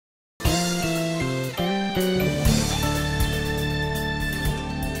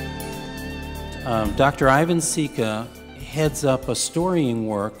Dr. Ivan Sikha heads up a storying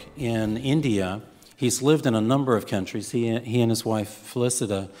work in India. He's lived in a number of countries, he and his wife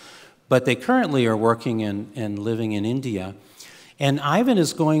Felicita, but they currently are working and living in India. And Ivan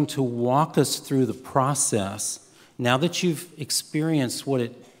is going to walk us through the process, now that you've experienced what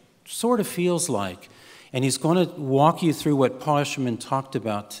it sort of feels like. And he's going to walk you through what Paul Escherman talked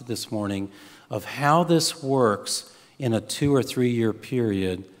about this morning, of how this works in a 2 or 3 year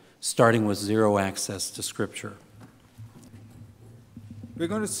period, starting with zero access to Scripture. We're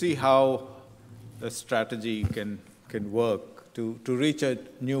going to see how the strategy can work to reach a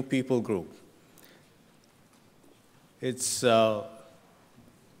new people group. It's sometimes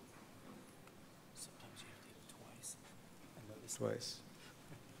you have to do it twice.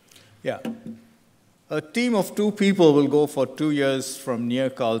 Yeah. A team of 2 people will go for 2 years from near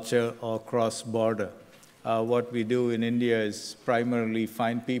culture or cross border. What we do in India is primarily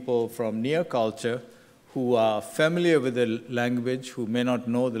find people from near culture who are familiar with the language, who may not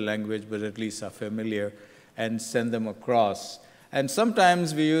know the language, but at least are familiar, and send them across. And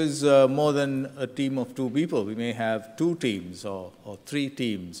sometimes we use more than a team of 2 people. We may have 2 teams or 3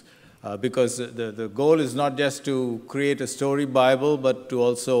 teams, because the goal is not just to create a story Bible, but to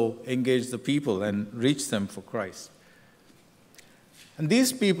also engage the people and reach them for Christ. And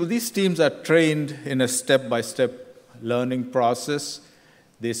these teams are trained in a step-by-step learning process.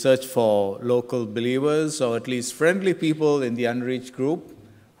 They search for local believers, or at least friendly people in the unreached group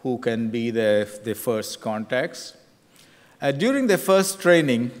who can be their first contacts. During their first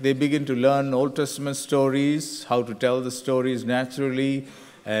training, they begin to learn Old Testament stories, how to tell the stories naturally,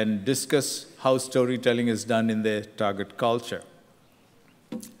 and discuss how storytelling is done in their target culture.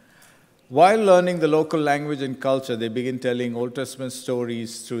 While learning the local language and culture, they begin telling Old Testament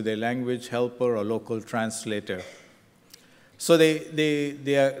stories through their language helper or local translator. So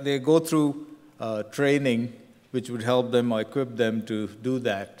they go through training which would help them or equip them to do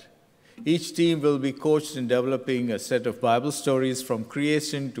that. Each team will be coached in developing a set of Bible stories from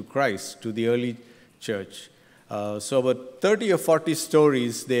creation to Christ, to the early church. So about 30 or 40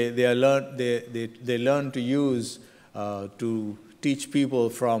 stories they learn to use to teach people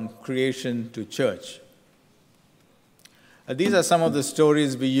from creation to church. These are some of the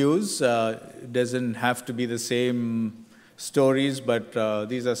stories we use. It doesn't have to be the same stories, but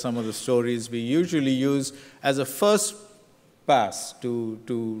these are some of the stories we usually use as a first pass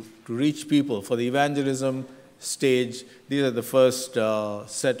to reach people. For the evangelism stage, these are the first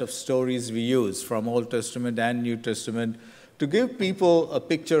set of stories we use from Old Testament and New Testament to give people a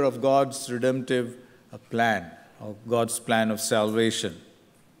picture of God's redemptive plan, of God's plan of salvation.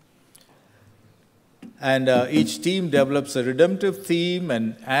 And each team develops a redemptive theme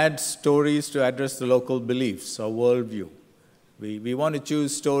and adds stories to address the local beliefs or worldview. We want to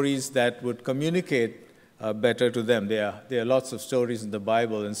choose stories that would communicate better to them. There are lots of stories in the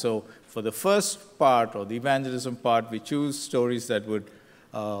Bible, and so for the first part, or the evangelism part, we choose stories that would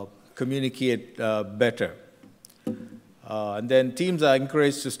communicate better. And then teams are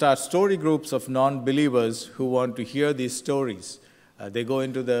encouraged to start story groups of non-believers who want to hear these stories. They go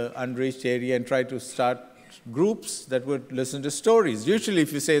into the unreached area and try to start groups that would listen to stories. Usually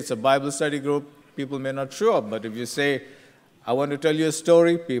if you say it's a Bible study group, people may not show up, but if you say, I want to tell you a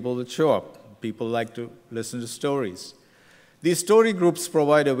story, people will show up. People like to listen to stories. These story groups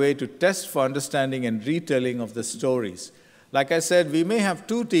provide a way to test for understanding and retelling of the stories. Like I said, we may have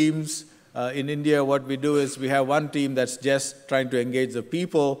 2 teams. In India, what we do is we have one team that's just trying to engage the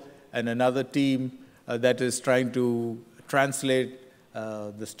people, and another team that is trying to translate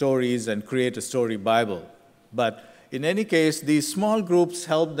the stories and create a story Bible. But in any case, these small groups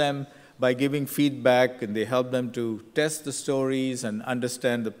help them by giving feedback, and they help them to test the stories and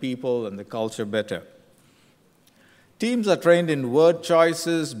understand the people and the culture better. Teams are trained in word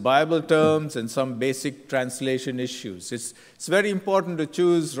choices, Bible terms, and some basic translation issues. It's very important to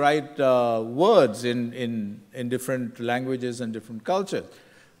choose right words in different languages and different cultures.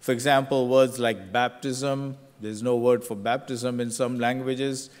 For example, words like baptism, there's no word for baptism in some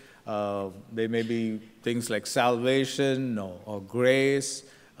languages. There may be things like salvation or grace,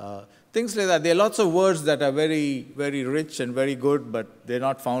 things like that. There are lots of words that are very, very rich and very good, but they're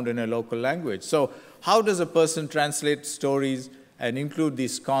not found in a local language. So how does a person translate stories and include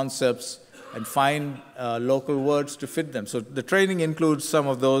these concepts and find local words to fit them? So the training includes some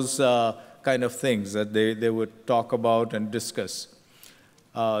of those kind of things that they would talk about and discuss.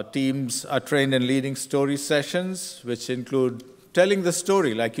 Teams are trained in leading story sessions, which include telling the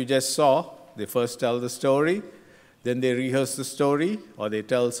story like you just saw. They first tell the story, then they rehearse the story, or they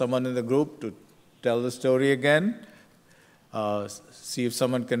tell someone in the group to tell the story again, see if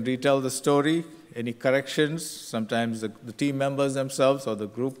someone can retell the story. any corrections. Sometimes the team members themselves or the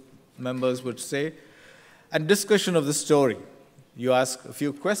group members would say. And discussion of the story. You ask a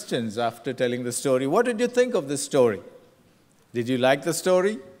few questions after telling the story. What did you think of this story? Did you like the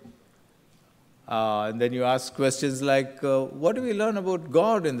story? And then you ask questions like, what do we learn about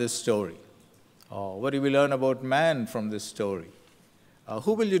God in this story? Or what do we learn about man from this story?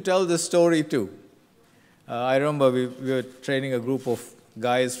 Who will you tell this story to? I remember we were training a group of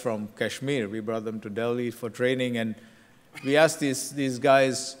guys from Kashmir. We brought them to Delhi for training, and we asked these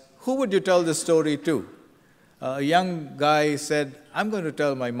guys, who would you tell this story to? A young guy said, I'm going to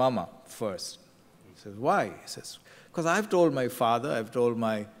tell my mama first. He says, why? He says, because I've told my father, I've told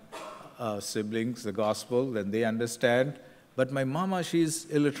my siblings the gospel, and they understand. But my mama, she's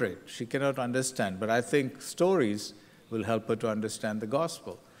illiterate. She cannot understand. But I think stories will help her to understand the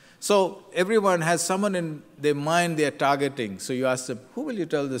gospel. So everyone has someone in their mind they are targeting. So you ask them, who will you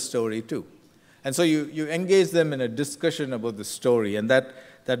tell the story to? And so you engage them in a discussion about the story, and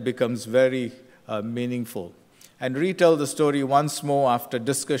that becomes very meaningful. And retell the story once more after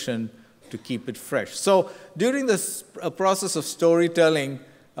discussion to keep it fresh. So during this process of storytelling,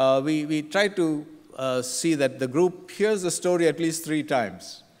 we try to see that the group hears the story at least 3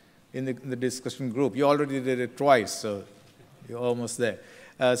 times in the discussion group. You already did it twice, so you're almost there.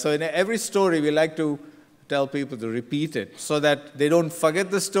 So in every story, we like to tell people to repeat it so that they don't forget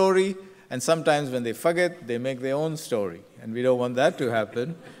the story, and sometimes when they forget, they make their own story. And we don't want that to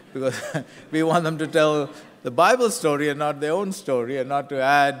happen because we want them to tell the Bible story and not their own story, and not to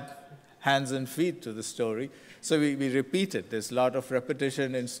add hands and feet to the story. So we repeat it. There's a lot of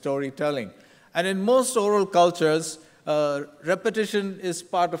repetition in storytelling. And in most oral cultures, repetition is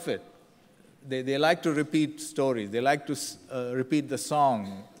part of it. They like to repeat stories. They like to repeat the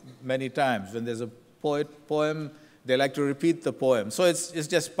song many times. When there's a poem, they like to repeat the poem. So it's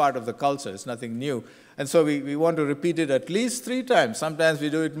just part of the culture. It's nothing new. And so we want to repeat it at least 3 times. Sometimes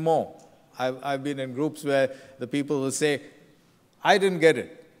we do it more. I've been in groups where the people will say, I didn't get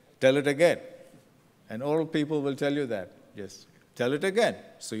it. Tell it again. And oral people will tell you that. Yes, tell it again.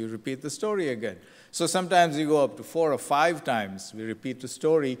 So you repeat the story again. So sometimes you go up to 4 or 5 times. We repeat the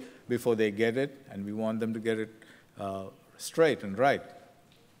story before they get it, and we want them to get it straight and right.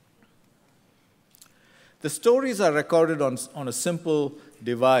 The stories are recorded on a simple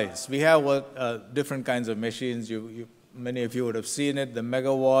device. We have different kinds of machines. Many of you would have seen it, the Mega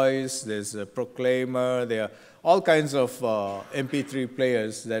Voice, there's a Proclaimer, there are all kinds of MP3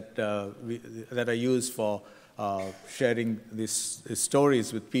 players that are used for sharing these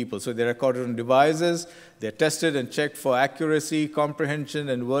stories with people. So they're recorded on devices, they're tested and checked for accuracy, comprehension,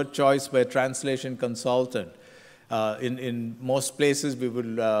 and word choice by a translation consultant. In most places, we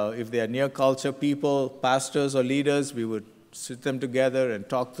would, if they are near culture people, pastors or leaders, we would sit them together and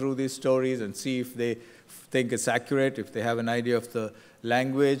talk through these stories and see if they think it's accurate, if they have an idea of the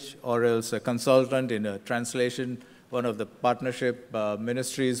language, or else a consultant in a translation, one of the partnership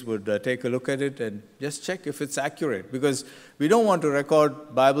ministries would take a look at it and just check if it's accurate, because we don't want to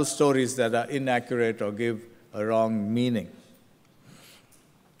record Bible stories that are inaccurate or give a wrong meaning.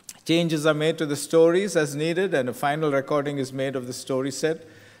 Changes are made to the stories as needed, and a final recording is made of the story set.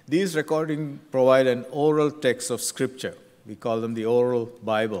 These recordings provide an oral text of Scripture. We call them the oral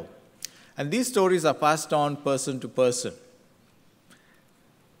Bible. And these stories are passed on person to person.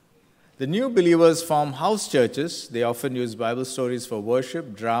 The new believers form house churches. They often use Bible stories for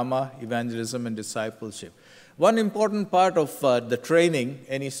worship, drama, evangelism, and discipleship. One important part of the training,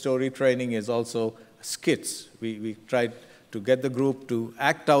 any story training, is also skits. We try to get the group to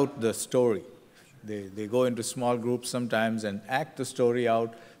act out the story. They go into small groups sometimes and act the story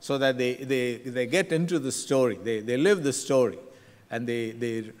out so that they get into the story. They live the story, and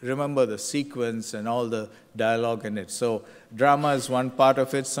they remember the sequence and all the dialogue in it. So drama is one part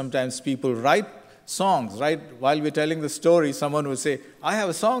of it. Sometimes people write songs, right? While we're telling the story, someone will say, I have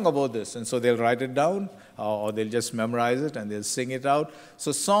a song about this. And so they'll write it down, or they'll just memorize it and they'll sing it out.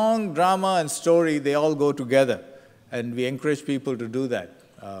 So song, drama, and story, they all go together. And we encourage people to do that,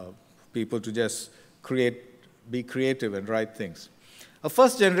 people to just be creative and write things. A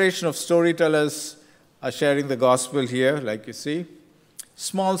first generation of storytellers are sharing the gospel here, like you see.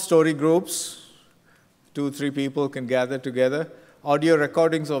 Small story groups, 2-3 people can gather together. Audio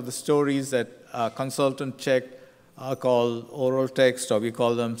recordings of the stories that consultant checked are called oral text, or we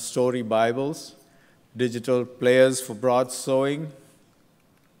call them story Bibles. Digital players for broad sowing.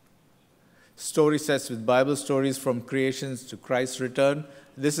 Story sets with Bible stories from creations to Christ's return.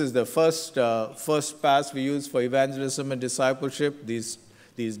 This is the first pass we use for evangelism and discipleship. These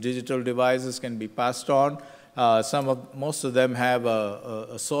digital devices can be passed on. Most of them have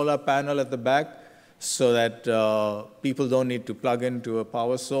a solar panel at the back, so that people don't need to plug into a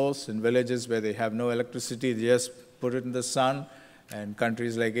power source. In villages where they have no electricity, they just put it in the sun. And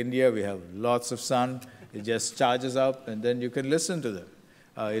countries like India, we have lots of sun. It just charges up, and then you can listen to them.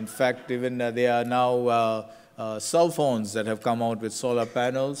 In fact, even there are now cell phones that have come out with solar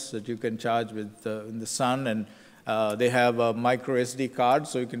panels that you can charge with in the sun, and they have a micro SD card,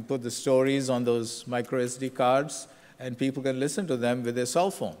 so you can put the stories on those micro SD cards, and people can listen to them with their cell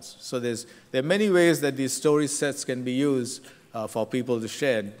phones. So there are many ways that these story sets can be used for people to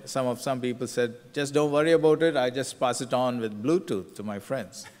share. Some people said, just don't worry about it, I just pass it on with Bluetooth to my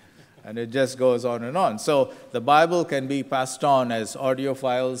friends. And it just goes on and on. So the Bible can be passed on as audio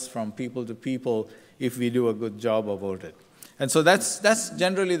files from people to people if we do a good job about it. And so that's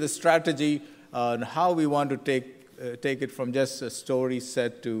generally the strategy on how we want to take it from just a story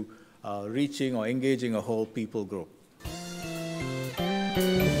set to reaching or engaging a whole people group.